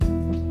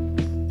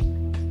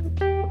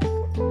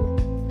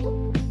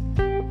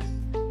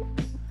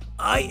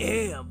I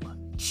am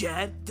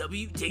Chad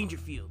W.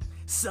 Dangerfield,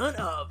 son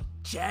of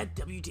Chad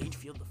W.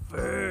 Dangerfield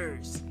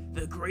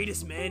the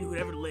greatest man who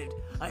ever lived.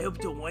 I hope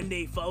to one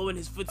day follow in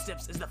his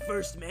footsteps as the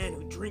first man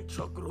who drank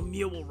chocolate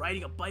meal while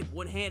riding a bike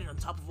one-handed on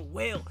top of a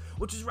whale,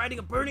 which was riding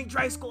a burning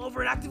tricycle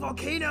over an active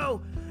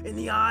volcano, in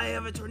the eye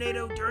of a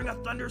tornado during a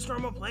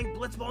thunderstorm while playing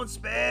blitzball in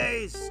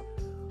space.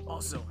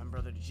 Also, I'm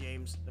brother to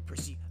James, the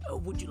prissy, oh,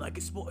 would you like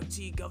a sport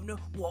tea, governor?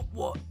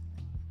 What?